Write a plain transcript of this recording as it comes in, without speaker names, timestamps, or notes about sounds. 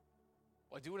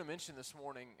Well, I do want to mention this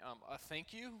morning a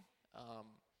thank you.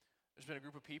 There's been a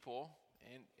group of people,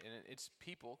 and it's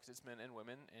people because it's men and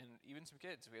women, and even some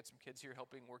kids. We had some kids here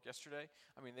helping work yesterday.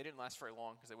 I mean, they didn't last very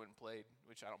long because they went and played,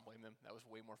 which I don't blame them. That was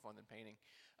way more fun than painting.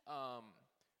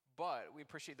 But we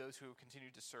appreciate those who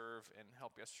continued to serve and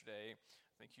help yesterday.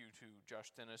 Thank you to Josh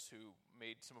Dennis, who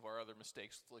made some of our other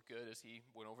mistakes look good as he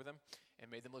went over them and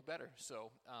made them look better.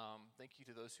 So thank you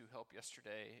to those who helped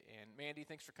yesterday. And Mandy,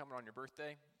 thanks for coming on your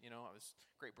birthday. You know, it was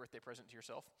a great birthday present to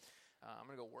yourself. I'm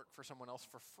going to go work for someone else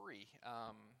for free.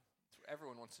 That's what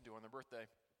everyone wants to do on their birthday.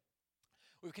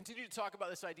 We've continued to talk about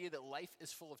this idea that life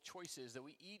is full of choices, that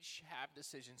we each have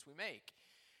decisions we make.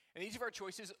 And each of our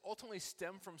choices ultimately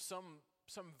stem from some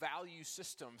value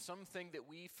system, something that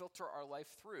we filter our life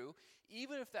through,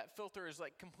 even if that filter is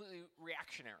like completely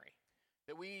reactionary,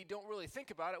 that we don't really think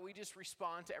about it, we just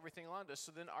respond to everything around us.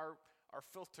 So then our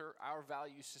filter, our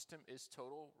value system is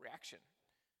total reaction,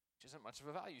 which isn't much of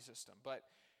a value system. But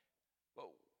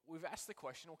we've asked the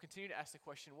question, we'll continue to ask the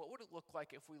question, what would it look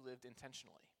like if we lived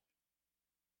intentionally?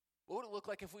 What would it look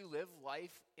like if we live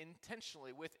life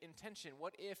intentionally, with intention?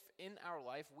 What if in our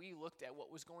life we looked at what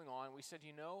was going on, we said,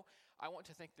 I want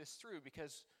to think this through,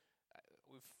 because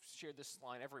we've shared this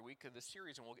line every week of the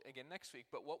series, and we'll again next week,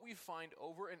 but what we find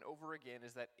over and over again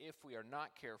is that if we are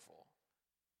not careful,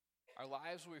 our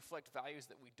lives will reflect values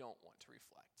that we don't want to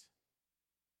reflect.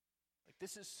 Like,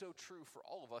 this is so true for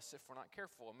all of us if we're not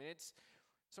careful. I mean,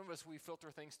 some of us, we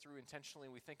filter things through intentionally,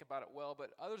 we think about it well,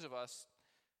 but others of us,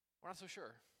 we're not so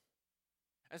sure.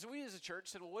 And so we as a church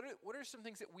said, well, what are some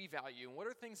things that we value? And what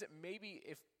are things that maybe,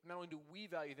 if not only do we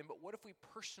value them, but what if we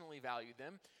personally value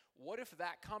them? What if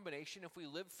that combination, if we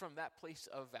live from that place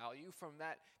of value, from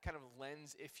that kind of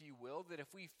lens, if you will, that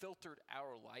if we filtered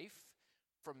our life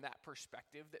from that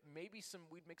perspective, that maybe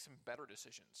we'd make some better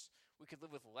decisions. We could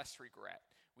live with less regret.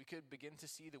 We could begin to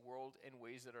see the world in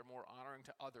ways that are more honoring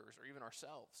to others or even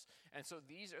ourselves. And so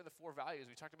these are the 4 values.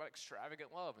 We talked about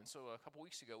extravagant love. And so a couple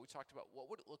weeks ago, we talked about what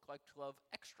would it look like to love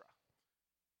extra?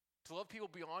 To love people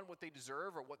beyond what they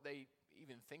deserve or what they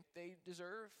even think they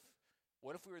deserve?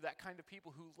 What if we were that kind of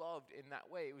people who loved in that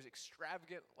way? It was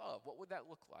extravagant love. What would that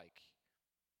look like?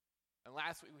 And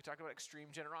last week, we talked about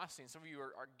extreme generosity. And some of you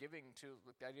are giving to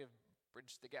the idea of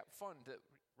Bridge the Gap Fund, to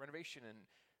renovation and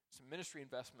some ministry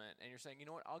investment. And you're saying, you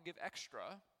know what, I'll give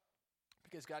extra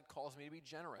because God calls me to be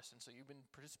generous. And so you've been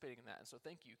participating in that. And so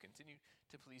thank you. Continue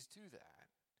to please do that.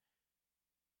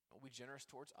 We'll be generous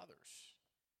towards others.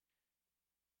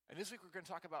 And this week, we're going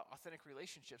to talk about authentic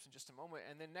relationships in just a moment.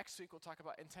 And then next week, we'll talk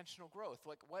about intentional growth.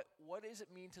 Like, what does it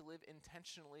mean to live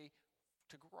intentionally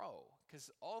to grow?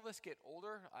 Because all of us get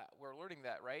older. We're learning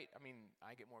that, right? I mean,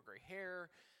 I get more gray hair.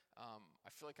 I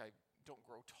feel like I don't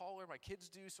grow taller. My kids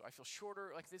do, so I feel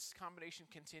shorter. Like, this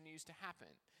combination continues to happen.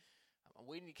 I'm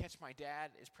waiting to catch my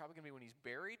dad. It's probably going to be when he's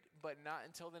buried, but not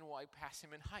until then will I pass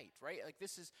him in height, right? Like,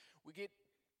 we get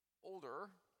older,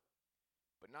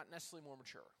 but not necessarily more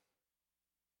mature.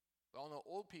 We all know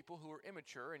old people who are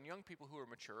immature and young people who are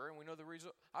mature, and we know the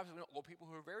reason. Obviously, we know old people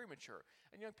who are very mature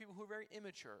and young people who are very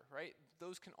immature, right?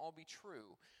 Those can all be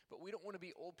true, but we don't want to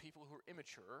be old people who are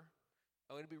immature.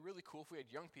 It would be really cool if we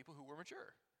had young people who were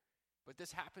mature. But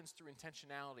this happens through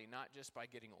intentionality, not just by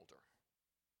getting older.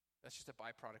 That's just a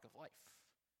byproduct of life.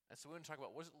 And so we're going to talk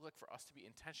about what does it look like for us to be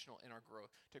intentional in our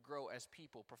growth, to grow as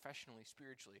people, professionally,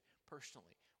 spiritually,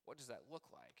 personally. What does that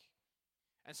look like?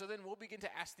 And so then we'll begin to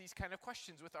ask these kind of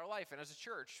questions with our life. And as a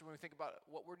church, when we think about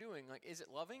what we're doing, like, is it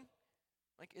loving?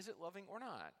 Like, is it loving or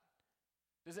not?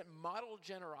 Does it model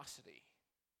generosity?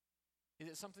 Is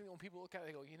it something that when people look at it,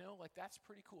 they go, like, that's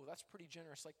pretty cool. That's pretty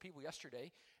generous. Like people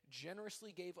yesterday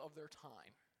generously gave of their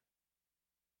time.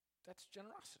 That's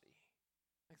generosity.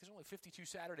 Like, there's only 52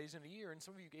 Saturdays in a year, and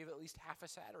some of you gave at least half a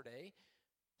Saturday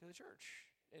to the church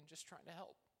and just trying to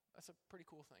help. That's a pretty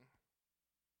cool thing.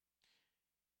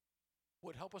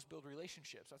 What help us build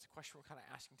relationships? That's a question we're kind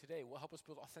of asking today. What help us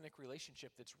build authentic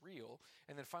relationship that's real?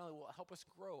 And then finally, what help us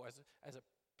grow as a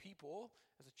people,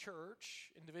 as a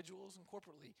church, individuals, and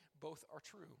corporately? Both are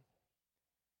true.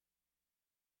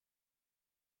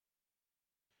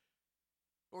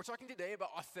 We're talking today about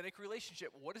authentic relationship.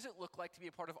 What does it look like to be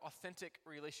a part of authentic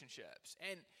relationships?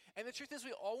 And the truth is,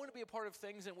 we all want to be a part of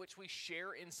things in which we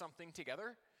share in something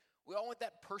together. We all want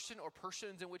that person or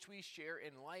persons in which we share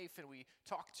in life and we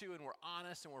talk to and we're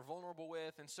honest and we're vulnerable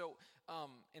with. And so,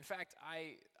 in fact,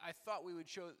 I thought we would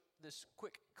show this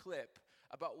quick clip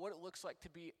about what it looks like to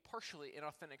be partially an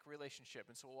authentic relationship.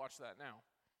 And so we'll watch that now.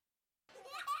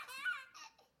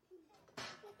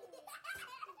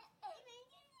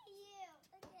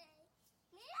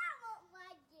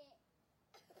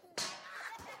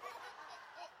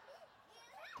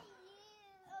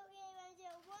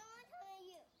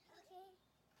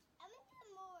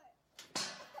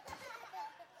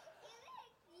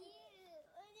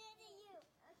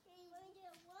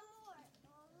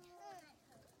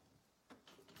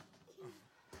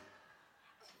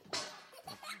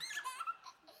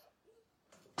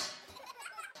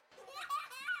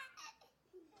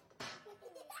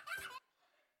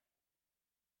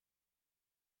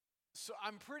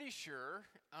 I'm pretty sure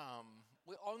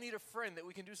we all need a friend that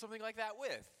we can do something like that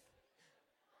with.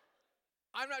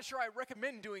 I'm not sure I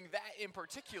recommend doing that in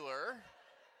particular.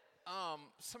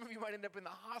 Some of you might end up in the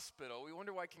hospital. We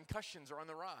wonder why concussions are on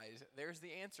the rise. There's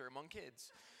the answer among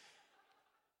kids.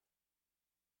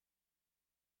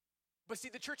 But see,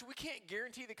 the church, we can't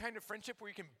guarantee the kind of friendship where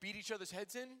you can beat each other's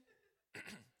heads in.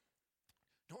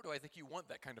 Nor do I think you want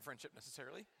that kind of friendship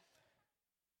necessarily.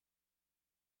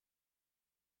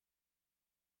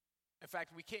 In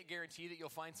fact, we can't guarantee that you'll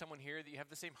find someone here that you have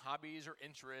the same hobbies or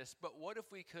interests, but what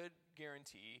if we could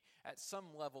guarantee at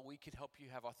some level we could help you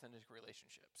have authentic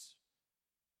relationships?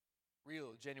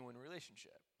 Real, genuine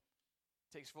relationship.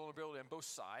 It takes vulnerability on both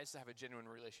sides to have a genuine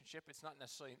relationship. It's not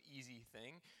necessarily an easy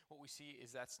thing. What we see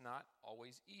is that's not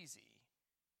always easy.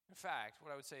 In fact,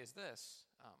 what I would say is this.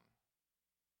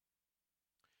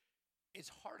 It's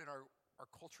hard in our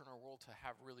culture and our world to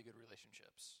have really good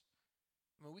relationships.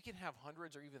 I mean, we can have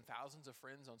hundreds or even thousands of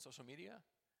friends on social media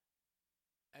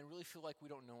and really feel like we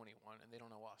don't know anyone and they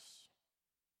don't know us.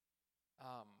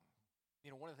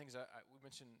 One of the things we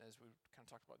mentioned as we kind of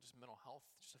talked about just mental health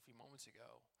just a few moments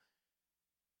ago,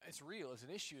 it's real, it's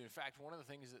an issue. In fact, one of the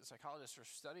things that psychologists are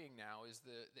studying now is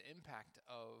the impact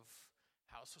of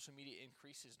how social media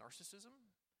increases narcissism.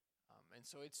 And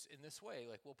so it's in this way,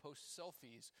 like we'll post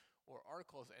selfies or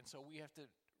articles, and so we have to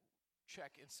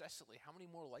check incessantly, how many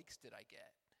more likes did I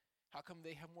get? How come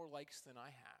they have more likes than I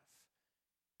have?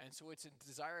 And so it's a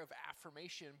desire of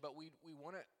affirmation, but we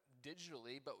want it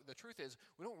digitally, but the truth is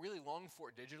we don't really long for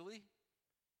it digitally.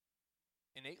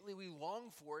 Innately, we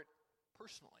long for it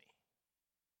personally.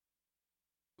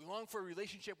 We long for a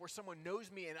relationship where someone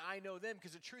knows me and I know them,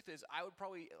 because the truth is I would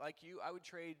probably, like you, I would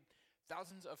trade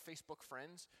thousands of Facebook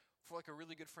friends for like a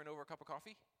really good friend over a cup of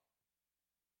coffee.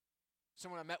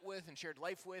 Someone I met with and shared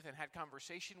life with and had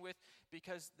conversation with,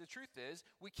 because the truth is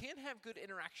we can have good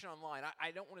interaction online.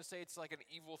 I don't want to say it's like an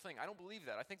evil thing. I don't believe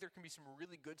that. I think there can be some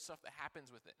really good stuff that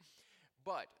happens with it.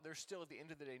 But there's still, at the end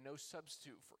of the day, no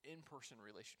substitute for in-person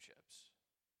relationships.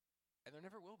 And there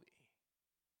never will be.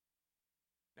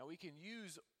 Now, we can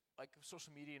use like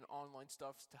social media and online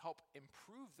stuff to help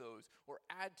improve those or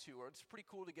add to, or it's pretty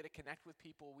cool to get to connect with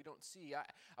people we don't see.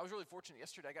 I was really fortunate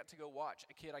yesterday. I got to go watch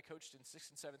a kid I coached in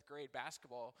 6th and 7th grade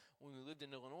basketball when we lived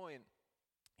in Illinois, and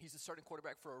he's the starting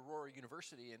quarterback for Aurora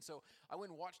University. And so I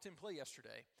went and watched him play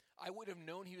yesterday. I would have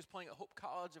known he was playing at Hope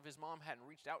College if his mom hadn't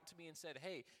reached out to me and said,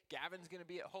 hey, Gavin's going to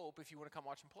be at Hope if you want to come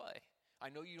watch him play. I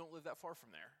know you don't live that far from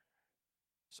there.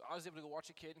 So I was able to go watch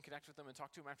a kid and connect with him and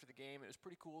talk to him after the game. It was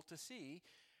pretty cool to see.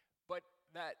 But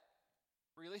that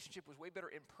relationship was way better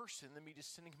in person than me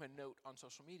just sending him a note on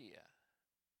social media.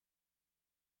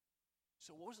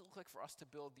 So what does it look like for us to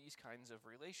build these kinds of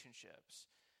relationships?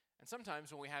 And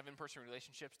sometimes when we have in-person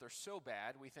relationships, they're so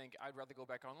bad, we think, I'd rather go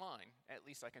back online. At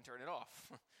least I can turn it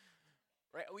off.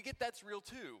 Right? We get that's real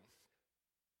too.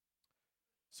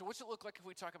 So what's it look like if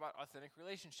we talk about authentic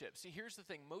relationships? See, here's the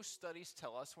thing. Most studies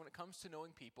tell us when it comes to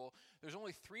knowing people, there's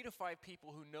only 3 to 5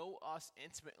 people who know us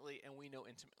intimately and we know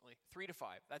intimately. 3 to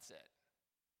 5, that's it.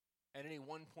 At any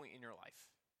one point in your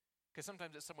life. Because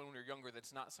sometimes it's someone when you're younger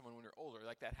that's not someone when you're older.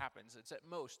 Like that happens. It's at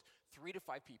most 3 to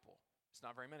 5 people. It's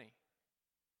not very many.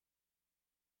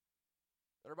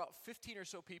 There are about 15 or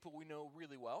so people we know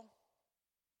really well.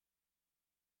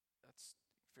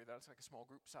 Figure that's like a small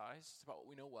group size. It's about what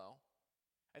we know well.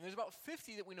 And there's about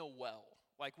 50 that we know well.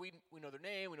 Like we know their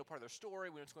name, we know part of their story,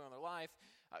 we know what's going on in their life.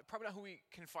 Probably not who we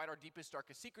confide our deepest,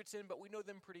 darkest secrets in, but we know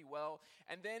them pretty well.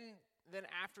 And then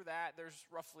after that, there's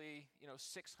roughly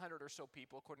 600 or so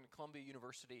people, according to Columbia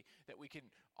University, that we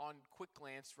can, on quick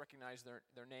glance, recognize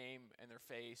their name and their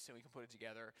face, and we can put it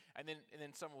together. And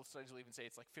then some studies will even say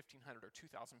it's like 1,500 or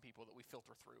 2,000 people that we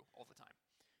filter through all the time.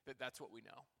 That's what we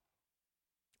know.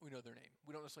 We know their name.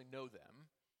 We don't necessarily know them.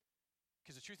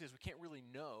 Because the truth is, we can't really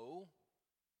know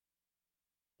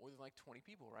more than like 20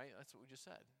 people, right? That's what we just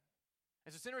said. And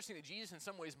so it's interesting that Jesus in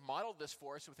some ways modeled this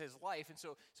for us with his life. And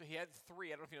so he had 3,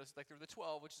 I don't know if you know, like there were the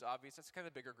 12, which is obvious, that's kind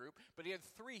of a bigger group. But he had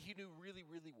 3 he knew really,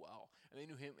 really well. And they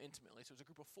knew him intimately. So it was a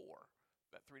group of 4.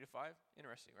 About 3 to 5,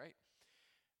 interesting, right?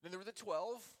 Then there were the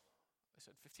 12. I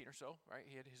said 15 or so, right?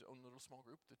 He had his own little small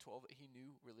group. The 12 that he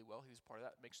knew really well, he was part of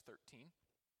that, makes 13.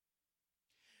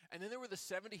 And then there were the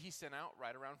 70 he sent out,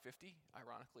 right around 50,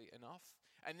 ironically enough.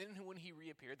 And then when he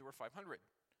reappeared, there were 500.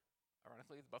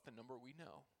 Ironically, about the number we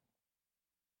know.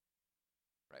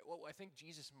 Right? What I think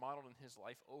Jesus modeled in his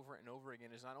life over and over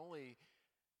again is not only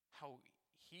how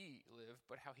he lived,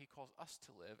 but how he calls us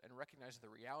to live and recognize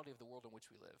the reality of the world in which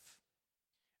we live.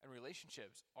 And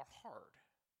relationships are hard.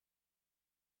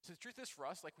 So the truth is for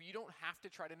us, like you don't have to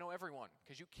try to know everyone,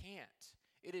 because you can't.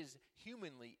 It is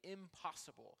humanly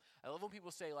impossible. I love when people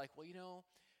say, like, well,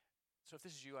 so if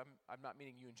this is you, I'm not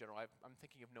meaning you in general. I'm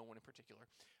thinking of no one in particular.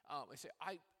 They say,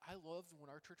 I loved when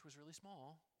our church was really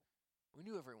small. We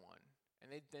knew everyone. And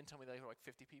they then tell me they were like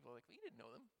 50 people. Like, well, you didn't know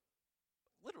them.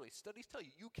 Literally, studies tell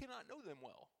you cannot know them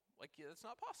well. Like, yeah, that's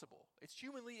not possible. It's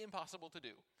humanly impossible to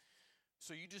do.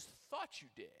 So you just thought you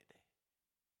did.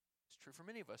 It's true for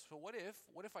many of us. So what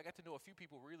if I got to know a few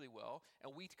people really well,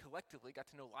 and we collectively got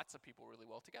to know lots of people really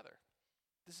well together?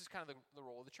 This is kind of the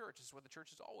role of the church. This is what the church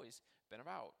has always been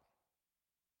about.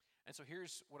 And so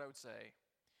here's what I would say.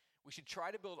 We should try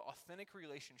to build authentic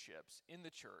relationships in the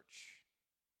church.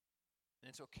 And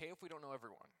it's okay if we don't know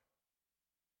everyone.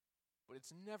 But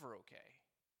it's never okay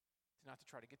to not to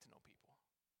try to get to know people.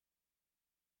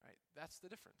 Right? That's the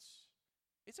difference.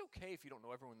 It's okay if you don't know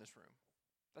everyone in this room.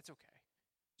 That's okay.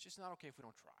 It's just not okay if we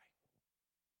don't try.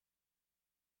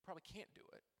 Probably can't do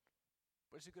it,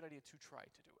 but it's a good idea to try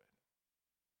to do it.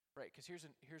 Right, because here's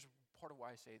part of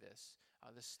why I say this.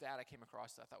 This stat I came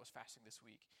across that I thought was fascinating this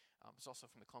week. It's also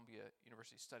from the Columbia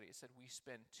University study. It said we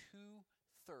spend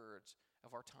 2/3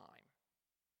 of our time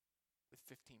with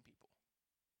 15 people.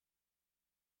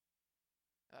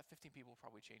 That 15 people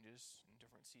probably changes in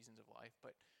different seasons of life,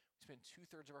 but we spend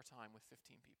 2/3 of our time with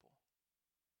 15 people.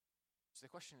 So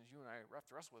the question is, you and I have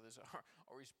to wrestle with is,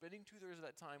 are we spending 2/3 of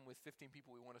that time with 15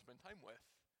 people we want to spend time with?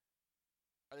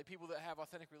 Are they people that have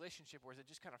authentic relationship, or is it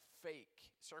just kind of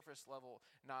fake, surface level,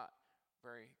 not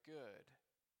very good?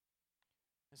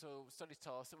 And so studies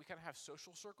tell us that we kind of have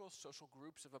social circles, social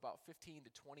groups of about 15 to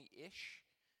 20-ish.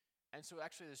 And so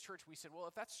actually as a church, we said, well,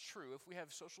 if that's true, if we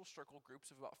have social circle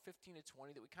groups of about 15 to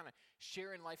 20 that we kind of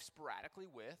share in life sporadically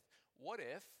with, what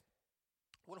if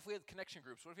we had connection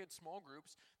groups? What if we had small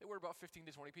groups that were about 15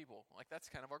 to 20 people? Like, that's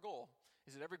kind of our goal,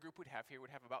 is that every group we'd have here would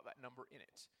have about that number in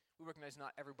it. We recognize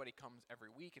not everybody comes every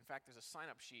week. In fact, there's a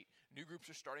sign-up sheet. New groups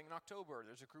are starting in October.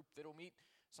 There's a group that'll meet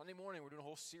Sunday morning. We're doing a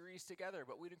whole series together.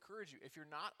 But we'd encourage you, if you're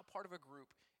not a part of a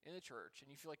group in the church and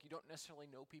you feel like you don't necessarily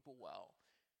know people well,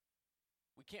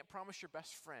 we can't promise your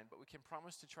best friend, but we can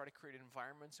promise to try to create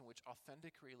environments in which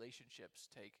authentic relationships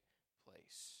take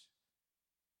place.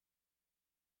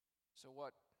 So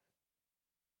what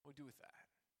do we do with that?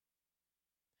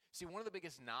 See, one of the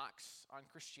biggest knocks on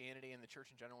Christianity and the church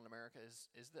in general in America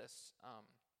is this.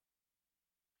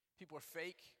 People are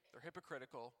fake, they're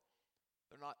hypocritical,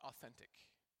 they're not authentic.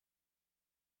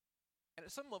 And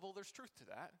at some level, there's truth to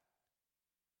that.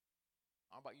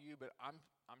 I don't know about you, but I'm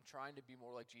trying to be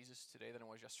more like Jesus today than I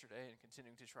was yesterday, and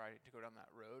continuing to try to go down that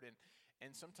road.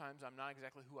 And sometimes I'm not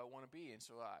exactly who I want to be, and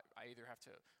so I either have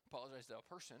to apologize to a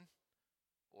person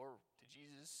or to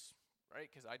Jesus, right?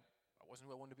 Because I wasn't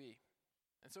who I wanted to be.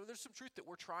 And so there's some truth that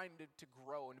we're trying to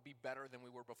grow and to be better than we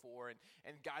were before,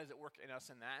 and guys that work in us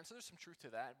in that. And so there's some truth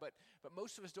to that, but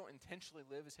most of us don't intentionally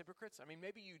live as hypocrites. I mean,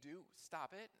 maybe you do.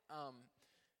 Stop it.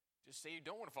 Just say you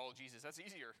don't want to follow Jesus. That's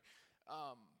easier.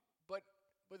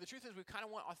 But the truth is we kind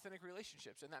of want authentic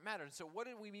relationships, and that matters. And so what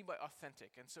do we mean by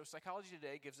authentic? And so Psychology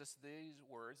Today gives us these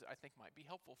words that I think might be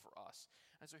helpful for us.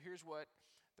 And so here's what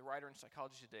the writer in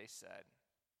Psychology Today said,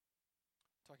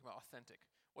 talking about authentic.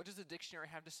 What does the dictionary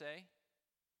have to say?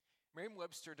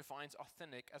 Merriam-Webster defines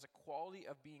authentic as a quality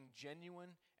of being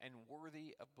genuine and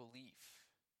worthy of belief.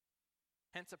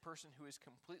 Hence, a person who is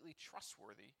completely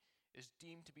trustworthy is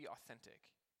deemed to be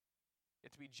authentic.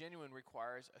 Yet to be genuine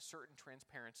requires a certain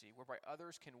transparency whereby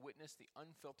others can witness the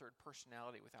unfiltered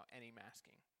personality without any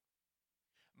masking.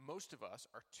 Most of us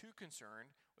are too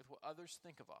concerned with what others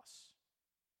think of us.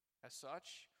 As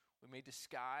such, we may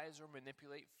disguise or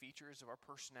manipulate features of our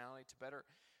personality to better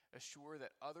assure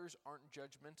that others aren't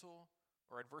judgmental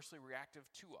or adversely reactive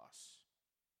to us.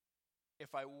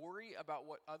 If I worry about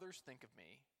what others think of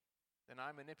me, then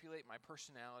I manipulate my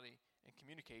personality and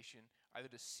communication either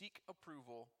to seek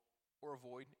approval or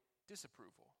avoid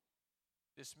disapproval.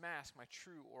 This masks my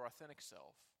true or authentic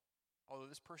self. Although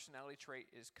this personality trait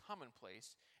is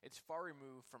commonplace, it's far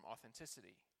removed from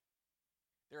authenticity.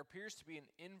 There appears to be an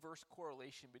inverse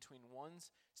correlation between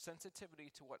one's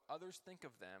sensitivity to what others think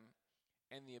of them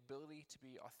and the ability to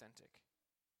be authentic.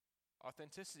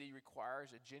 Authenticity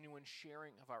requires a genuine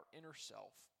sharing of our inner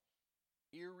self,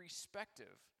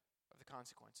 irrespective of the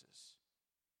consequences.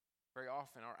 Very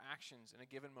often, our actions in a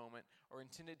given moment are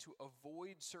intended to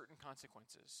avoid certain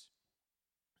consequences.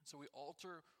 And so we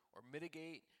alter or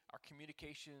mitigate our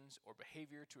communications or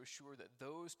behavior to assure that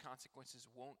those consequences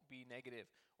won't be negative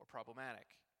or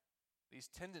problematic. These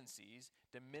tendencies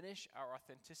diminish our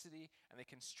authenticity and they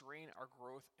constrain our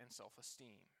growth and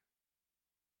self-esteem.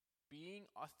 Being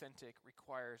authentic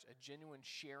requires a genuine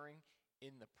sharing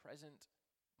in the present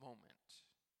moment.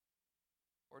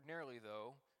 Ordinarily,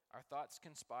 though, our thoughts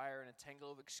conspire in a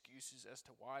tangle of excuses as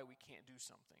to why we can't do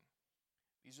something.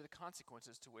 These are the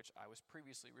consequences to which I was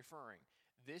previously referring.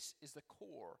 This is the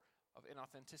core of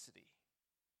inauthenticity.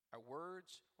 Our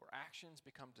words or actions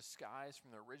become disguised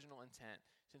from their original intent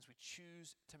since we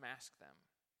choose to mask them.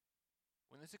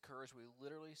 When this occurs, we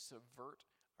literally subvert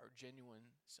our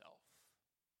genuine self.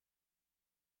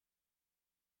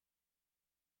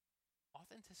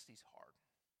 Authenticity is hard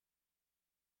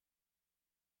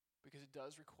because it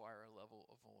does require a level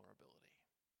of vulnerability.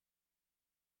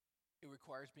 It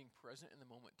requires being present in the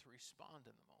moment to respond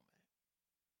in the moment.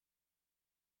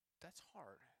 That's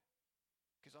hard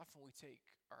because often we take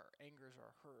our angers,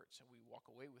 our hurts, and we walk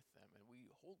away with them and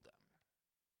we hold them.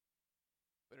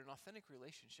 But in authentic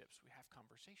relationships, we have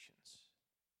conversations.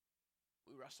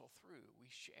 We wrestle through, we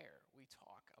share, we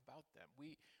talk about them.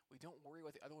 We don't worry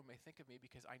what the other one may think of me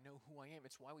because I know who I am.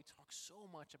 It's why we talk so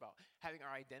much about having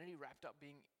our identity wrapped up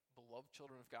being beloved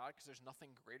children of God, because there's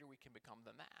nothing greater we can become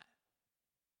than that.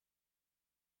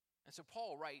 And so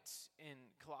Paul writes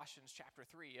in Colossians chapter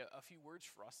 3 a few words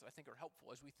for us that I think are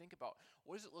helpful as we think about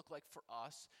what does it look like for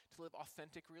us to live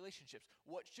authentic relationships?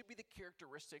 What should be the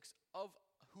characteristics of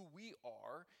who we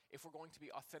are if we're going to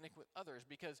be authentic with others?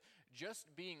 Because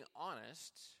just being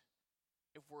honest,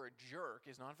 if we're a jerk,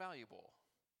 is not valuable,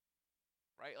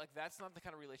 right? Like that's not the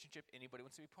kind of relationship anybody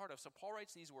wants to be part of. So Paul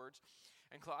writes these words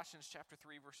in Colossians chapter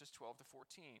 3, verses 12 to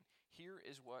 14. Here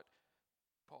is what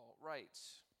Paul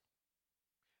writes.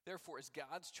 Therefore, as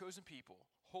God's chosen people,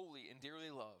 holy and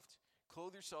dearly loved,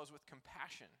 clothe yourselves with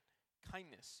compassion,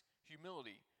 kindness,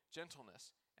 humility,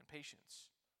 gentleness, and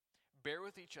patience. Bear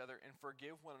with each other and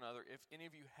forgive one another if any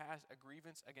of you has a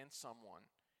grievance against someone.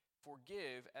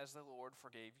 Forgive as the Lord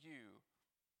forgave you.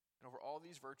 And over all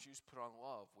these virtues put on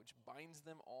love, which binds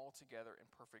them all together in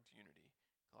perfect unity.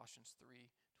 Colossians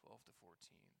 3, 12 to 14,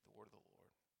 the word of the Lord.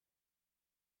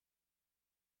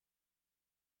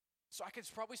 So I could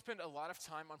probably spend a lot of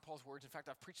time on Paul's words. In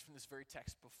fact, I've preached from this very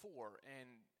text before,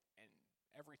 and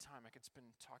every time I could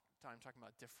spend time talking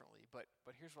about it differently. But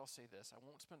here's what I'll say this. I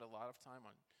won't spend a lot of time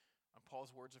on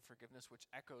Paul's words of forgiveness, which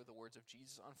echo the words of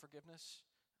Jesus on forgiveness.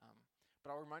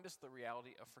 But I'll remind us the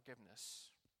reality of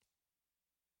forgiveness.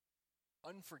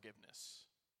 Unforgiveness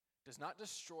does not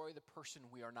destroy the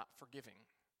person we are not forgiving.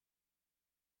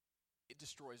 It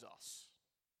destroys us.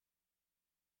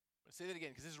 I'll say that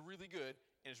again because this is really good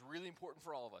and it's really important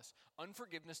for all of us.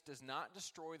 Unforgiveness does not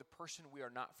destroy the person we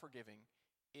are not forgiving.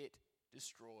 It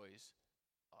destroys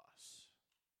us.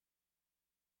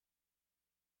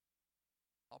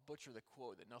 I'll butcher the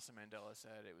quote that Nelson Mandela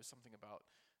said. It was something about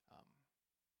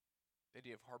the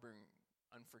idea of harboring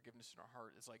unforgiveness in our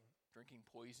heart is like drinking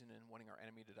poison and wanting our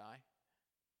enemy to die.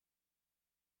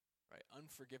 Right?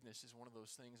 Unforgiveness is one of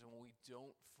those things, and when we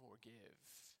don't forgive,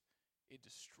 it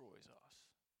destroys us.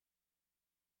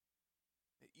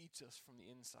 It eats us from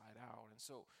the inside out. And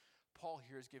so Paul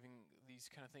here is giving these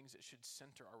kind of things that should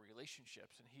center our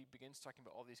relationships, and he begins talking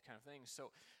about all these kind of things.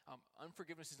 So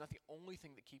unforgiveness is not the only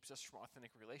thing that keeps us from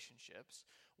authentic relationships.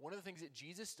 One of the things that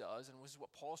Jesus does, and this is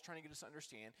what Paul's trying to get us to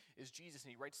understand, is Jesus,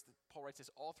 and Paul writes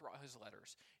this all throughout his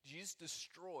letters. Jesus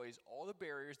destroys all the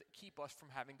barriers that keep us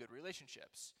from having good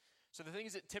relationships. So the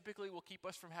things that typically will keep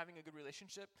us from having a good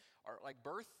relationship are like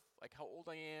birth, like how old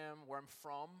I am, where I'm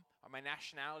from, my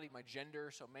nationality, my gender,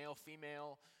 so male,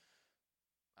 female.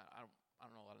 I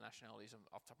don't know a lot of nationalities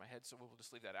off the top of my head, so we'll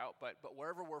just leave that out. But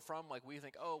wherever we're from, like we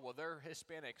think, oh, well, they're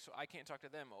Hispanic, so I can't talk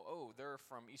to them. Oh, they're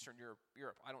from Eastern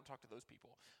Europe. I don't talk to those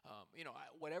people.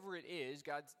 Whatever it is,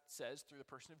 God says through the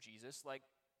person of Jesus, like,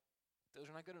 those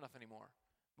are not good enough anymore.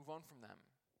 Move on from them.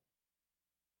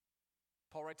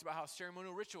 Paul writes about how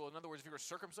ceremonial ritual, in other words, if you were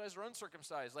circumcised or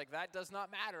uncircumcised, like that does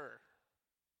not matter.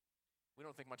 We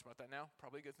don't think much about that now,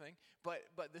 probably a good thing.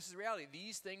 But this is reality.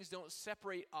 These things don't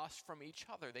separate us from each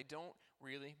other. They don't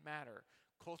really matter.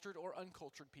 Cultured or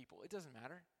uncultured people, it doesn't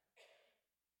matter.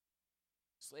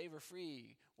 Slave or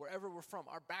free, wherever we're from,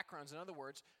 our backgrounds, in other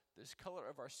words, this color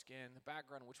of our skin, the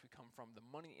background in which we come from, the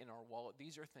money in our wallet,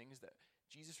 these are things that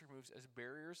Jesus removes as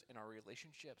barriers in our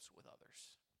relationships with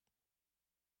others.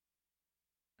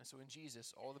 And so in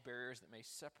Jesus, all the barriers that may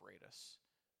separate us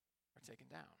are taken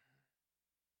down.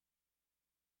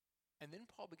 And then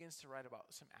Paul begins to write about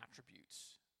some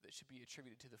attributes that should be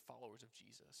attributed to the followers of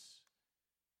Jesus.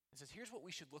 He says, here's what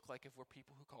we should look like if we're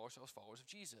people who call ourselves followers of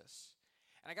Jesus.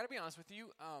 And I got to be honest with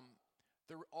you,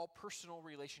 they're all personal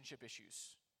relationship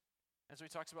issues. And so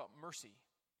he talks about mercy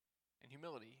and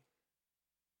humility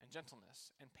and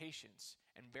gentleness and patience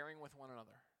and bearing with one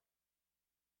another.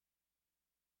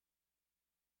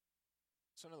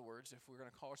 So in other words, if we're going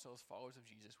to call ourselves followers of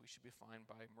Jesus, we should be defined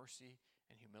by mercy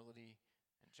and humility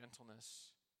and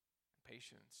gentleness, and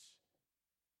patience,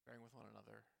 bearing with one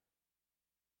another.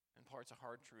 In part, it's a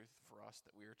hard truth for us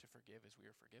that we are to forgive as we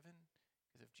are forgiven,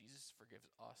 because if Jesus forgives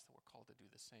us, then we're called to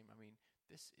do the same. I mean,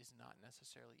 this is not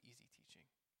necessarily easy teaching.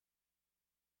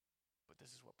 But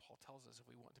this is what Paul tells us.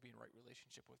 If we want to be in right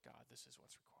relationship with God, this is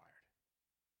what's required.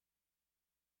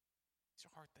 These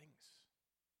are hard things.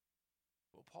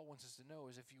 What Paul wants us to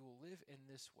know is if you will live in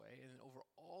this way, and then over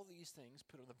all these things,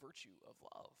 put on the virtue of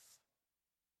love.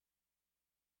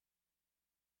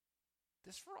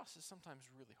 This for us is sometimes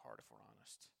really hard if we're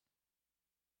honest.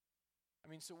 I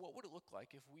mean, so what would it look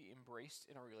like if we embraced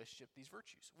in our relationship these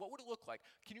virtues? What would it look like?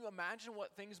 Can you imagine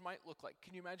what things might look like?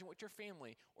 Can you imagine what your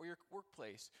family or your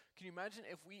workplace? Can you imagine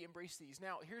if we embrace these?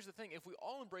 Now, here's the thing. If we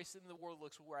all embrace them, the world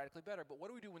looks radically better. But what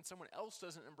do we do when someone else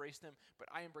doesn't embrace them, but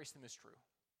I embrace them as true?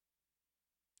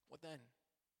 What then?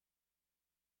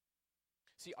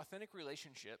 See, authentic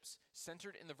relationships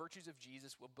centered in the virtues of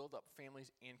Jesus will build up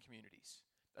families and communities.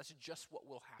 That's just what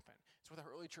will happen. It's what the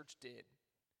early church did.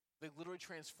 They literally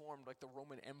transformed like the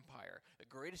Roman Empire. The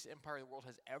greatest empire the world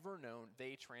has ever known,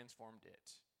 they transformed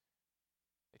it.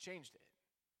 They changed it,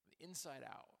 from the inside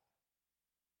out.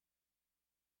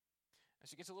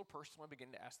 As it gets a little personal, I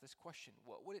begin to ask this question.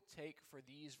 What would it take for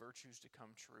these virtues to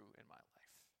come true in my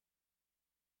life?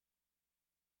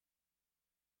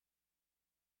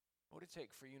 What would it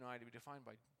take for you and I to be defined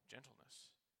by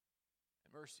gentleness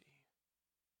and mercy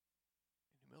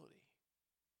and humility?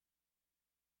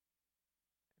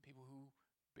 People who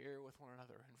bear with one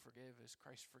another and forgive as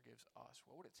Christ forgives us.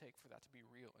 What would it take for that to be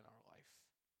real in our life?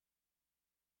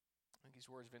 I think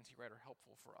these words, Vince, right, are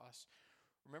helpful for us.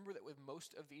 Remember that with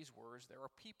most of these words, there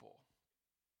are people,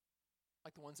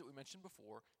 like the ones that we mentioned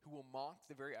before, who will mock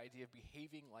the very idea of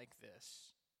behaving like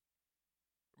this.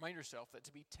 Remind yourself that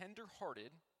to be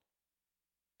tender-hearted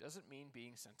doesn't mean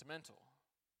being sentimental.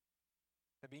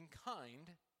 That being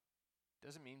kind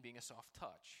doesn't mean being a soft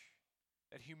touch.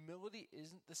 That humility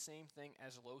isn't the same thing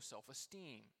as low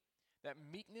self-esteem. That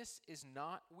meekness is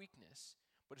not weakness,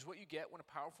 but is what you get when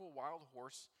a powerful wild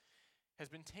horse has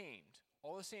been tamed.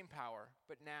 All the same power,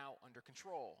 but now under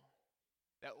control.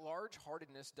 That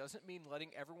large-heartedness doesn't mean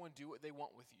letting everyone do what they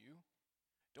want with you.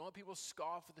 Don't let people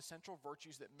scoff at the central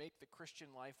virtues that make the Christian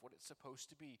life what it's supposed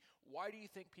to be. Why do you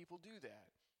think people do that?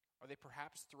 Are they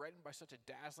perhaps threatened by such a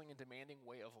dazzling and demanding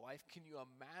way of life? Can you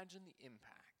imagine the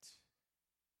impact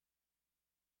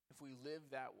if we live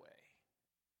that way?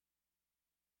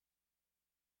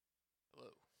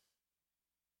 Hello.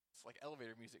 It's like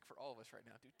elevator music for all of us right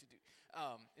now.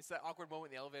 It's that awkward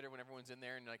moment in the elevator when everyone's in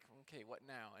there and you're like, okay, what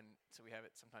now? And so we have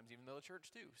it sometimes even though the church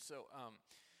too. So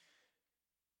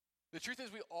the truth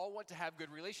is we all want to have good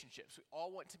relationships. We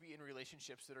all want to be in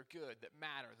relationships that are good, that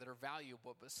matter, that are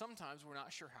valuable, but sometimes we're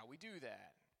not sure how we do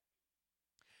that.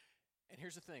 And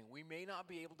here's the thing. We may not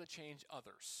be able to change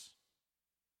others,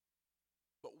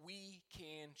 but we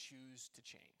can choose to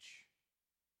change.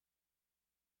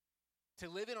 To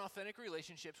live in authentic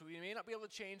relationships, we may not be able to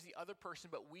change the other person,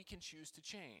 but we can choose to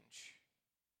change.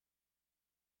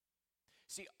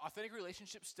 See, authentic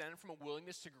relationships stem from a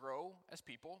willingness to grow as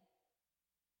people.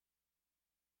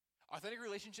 Authentic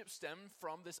relationships stem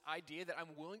from this idea that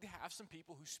I'm willing to have some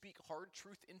people who speak hard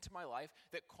truth into my life,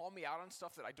 that call me out on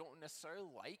stuff that I don't necessarily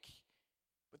like,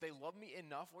 but they love me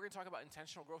enough. We're going to talk about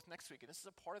intentional growth next week, and this is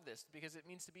a part of this because it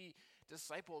means to be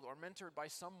discipled or mentored by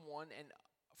someone and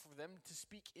for them to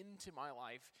speak into my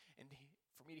life and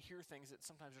for me to hear things that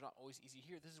sometimes are not always easy to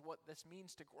hear. This is what this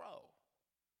means to grow.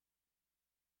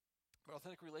 But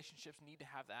authentic relationships need to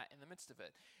have that in the midst of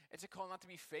it. It's a call not to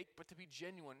be fake, but to be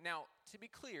genuine. Now, to be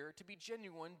clear, to be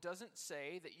genuine doesn't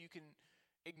say that you can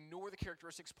ignore the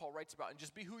characteristics Paul writes about and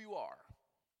just be who you are.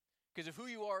 Because if who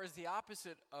you are is the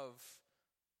opposite of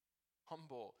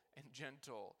humble and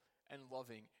gentle and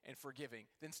loving and forgiving,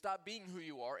 then stop being who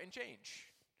you are and change.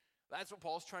 That's what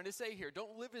Paul's trying to say here.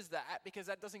 Don't live as that because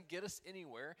that doesn't get us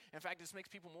anywhere. In fact, this makes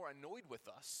people more annoyed with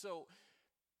us. So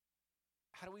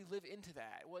how do we live into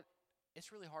that?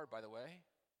 It's really hard, by the way.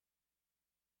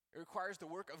 It requires the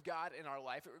work of God in our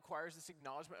life. It requires this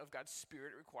acknowledgement of God's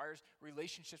Spirit. It requires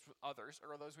relationships with others,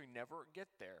 or those we never get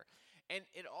there. And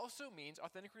it also means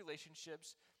authentic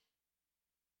relationships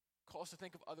call us to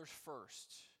think of others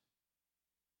first,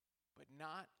 but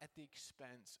not at the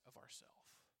expense of ourselves.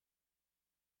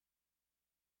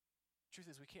 Truth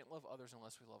is, we can't love others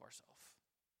unless we love ourselves.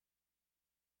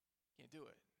 Can't do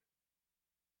it.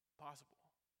 Impossible.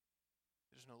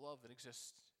 There's no love that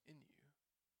exists in you.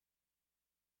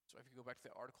 So if you go back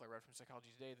to the article I read from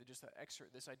Psychology Today, just that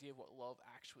excerpt, this idea of what love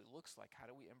actually looks like,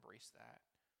 how do we embrace that?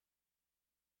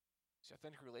 See,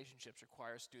 authentic relationships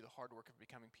require us to do the hard work of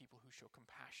becoming people who show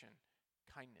compassion,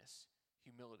 kindness,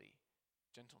 humility,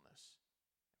 gentleness,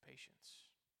 and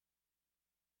patience.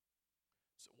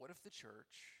 So what if the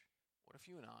church, what if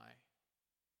you and I,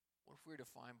 what if we were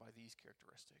defined by these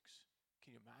characteristics?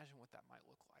 Can you imagine what that might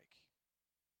look like?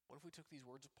 What if we took these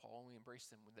words of Paul and we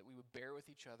embraced them, that we would bear with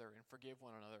each other and forgive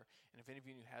one another, and if any of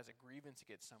you has a grievance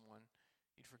against someone,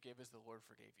 you'd forgive as the Lord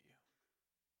forgave you?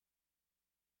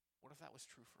 What if that was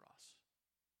true for us?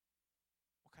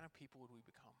 What kind of people would we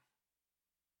become?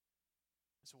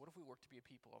 And so what if we work to be a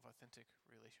people of authentic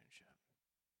relationship?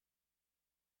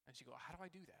 And so you go, how do I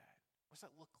do that? What's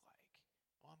that look like?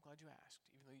 Well, I'm glad you asked,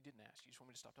 even though you didn't ask. You just want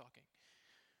me to stop talking.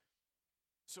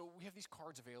 So we have these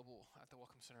cards available at the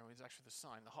Welcome Center. It's actually the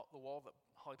sign, the wall that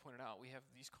Holly pointed out. We have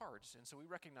these cards. And so we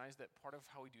recognize that part of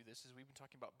how we do this is we've been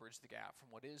talking about bridge the gap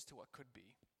from what is to what could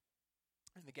be.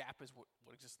 And the gap is what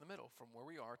exists in the middle, from where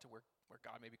we are to where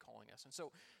God may be calling us. And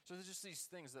so there's just these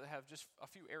things that have just a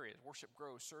few areas: worship,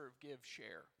 grow, serve, give,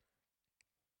 share.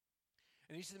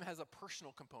 And each of them has a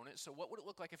personal component. So what would it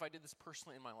look like if I did this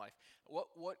personally in my life?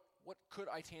 What could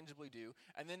I tangibly do?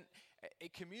 And then a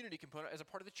community component as a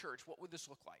part of the church, what would this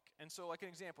look like? And so like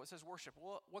an example, it says worship.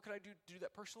 Well, what could I do to do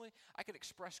that personally? I could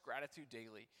express gratitude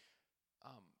daily.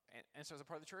 And so as a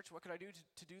part of the church, what could I do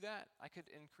to do that? I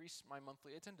could increase my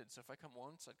monthly attendance. So if I come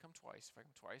once, I'd come twice. If I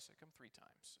come twice, I'd come 3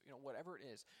 times. Whatever it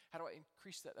is. How do I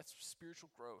increase that? That's spiritual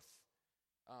growth.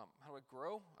 How do I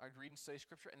grow? I'd read and study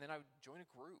scripture, and then I would join a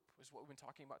group, is what we've been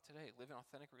talking about today. Live an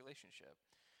authentic relationship.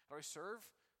 How do I serve?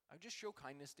 I would just show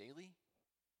kindness daily.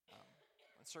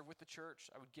 I'd serve with the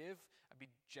church. I would give. I'd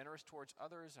be generous towards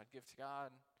others. I'd give to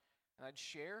God. And I'd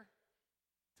share.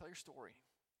 Tell your story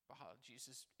about how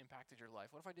Jesus impacted your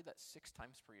life. What if I did that 6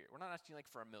 times per year? We're not asking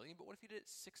for 1 million, but what if you did it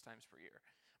 6 times per year?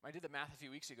 I did the math a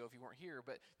few weeks ago if you weren't here,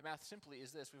 but the math simply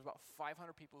is this. We have about 500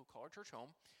 people who call our church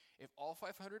home. If all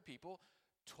 500 people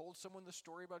told someone the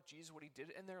story about Jesus, what he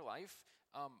did in their life,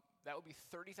 that would be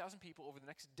 30,000 people over the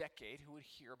next decade who would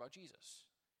hear about Jesus.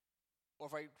 Or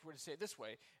if I were to say it this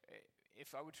way,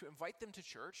 if I were to invite them to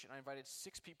church, and I invited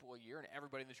 6 people a year, and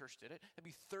everybody in the church did it, that'd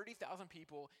be 30,000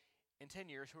 people in 10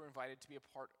 years who are invited to be a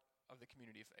part of the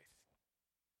community of faith.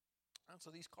 And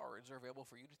so these cards are available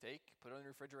for you to take, put it on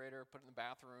your refrigerator, put it in the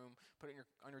bathroom, put it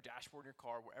on your dashboard in your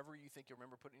car, wherever you think you'll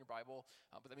remember, put it in your Bible,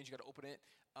 but that means you got to open it.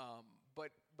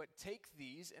 But take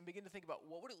these and begin to think about,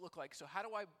 what would it look like? So how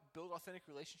do I build authentic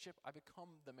relationship? I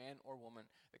become the man or woman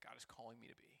that God is calling me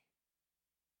to be.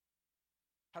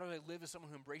 How do I live as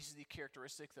someone who embraces the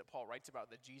characteristics that Paul writes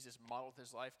about, that Jesus modeled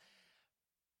his life?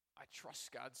 I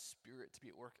trust God's Spirit to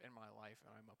be at work in my life,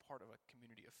 and I'm a part of a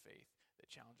community of faith that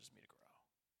challenges me to grow.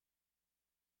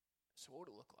 So what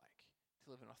would it look like to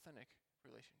live an authentic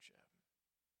relationship?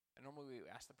 And normally we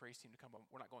ask the praise team to come, but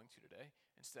we're not going to today.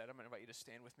 Instead, I'm going to invite you to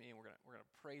stand with me, and we're going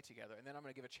to pray together. And then I'm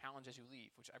going to give a challenge as you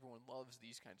leave, which everyone loves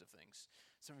these kinds of things.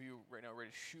 Some of you right now are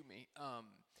ready to shoot me.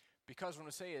 Because what I'm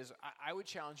going to say is, I would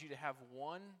challenge you to have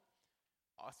one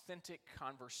authentic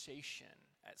conversation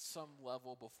at some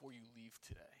level before you leave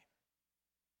today.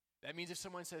 That means if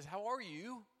someone says, "How are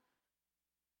you?"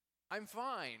 "I'm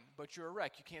fine," but you're a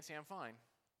wreck. You can't say "I'm fine."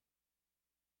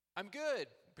 "I'm good,"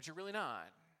 but you're really not.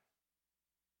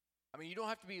 I mean, you don't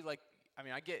have to be like,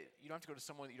 I get, you don't have to go to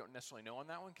someone that you don't necessarily know on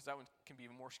that one, because that one can be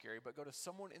even more scary, but go to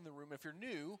someone in the room. If you're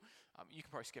new, you can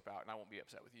probably skip out, and I won't be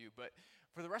upset with you. But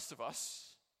for the rest of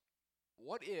us,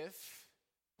 what if,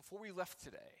 before we left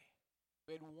today,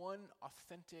 we had one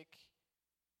authentic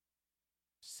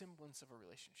semblance of a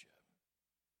relationship?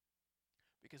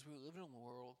 Because we live in a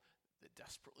world that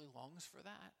desperately longs for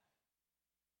that.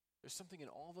 There's something in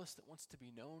all of us that wants to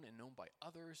be known and known by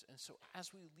others. And so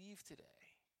as we leave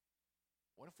today,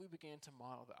 what if we began to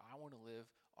model that I want to live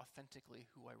authentically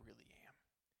who I really am?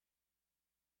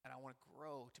 And I want to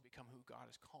grow to become who God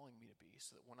is calling me to be,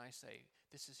 so that when I say,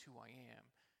 "This is who I am,"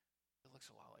 it looks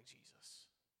a lot like Jesus.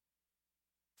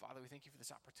 Father, we thank you for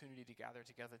this opportunity to gather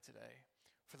together today,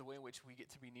 for the way in which we get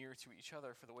to be near to each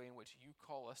other, for the way in which you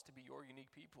call us to be your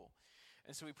unique people.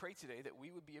 And so we pray today that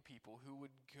we would be a people who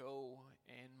would go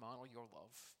and model your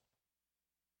love.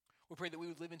 We pray that we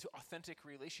would live into authentic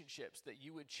relationships, that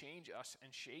you would change us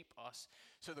and shape us.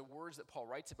 So the words that Paul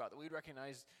writes about, that we would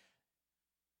recognize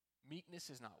meekness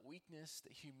is not weakness,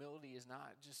 that humility is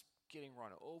not just getting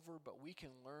run over, but we can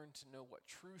learn to know what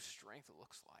true strength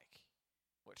looks like,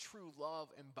 what true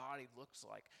love embodied looks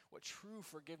like, what true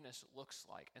forgiveness looks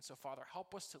like. And so, Father,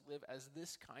 help us to live as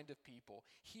this kind of people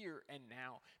here and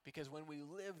now, because when we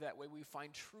live that way, we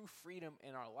find true freedom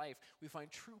in our life. We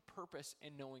find true purpose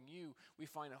in knowing you. We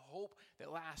find a hope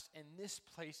that lasts in this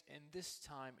place, in this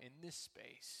time, in this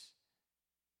space.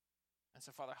 And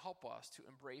so, Father, help us to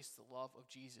embrace the love of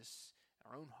Jesus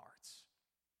in our own hearts,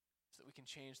 so so that we can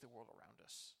change the world around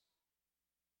us.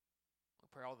 We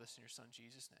pray all this in your Son,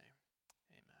 Jesus' name.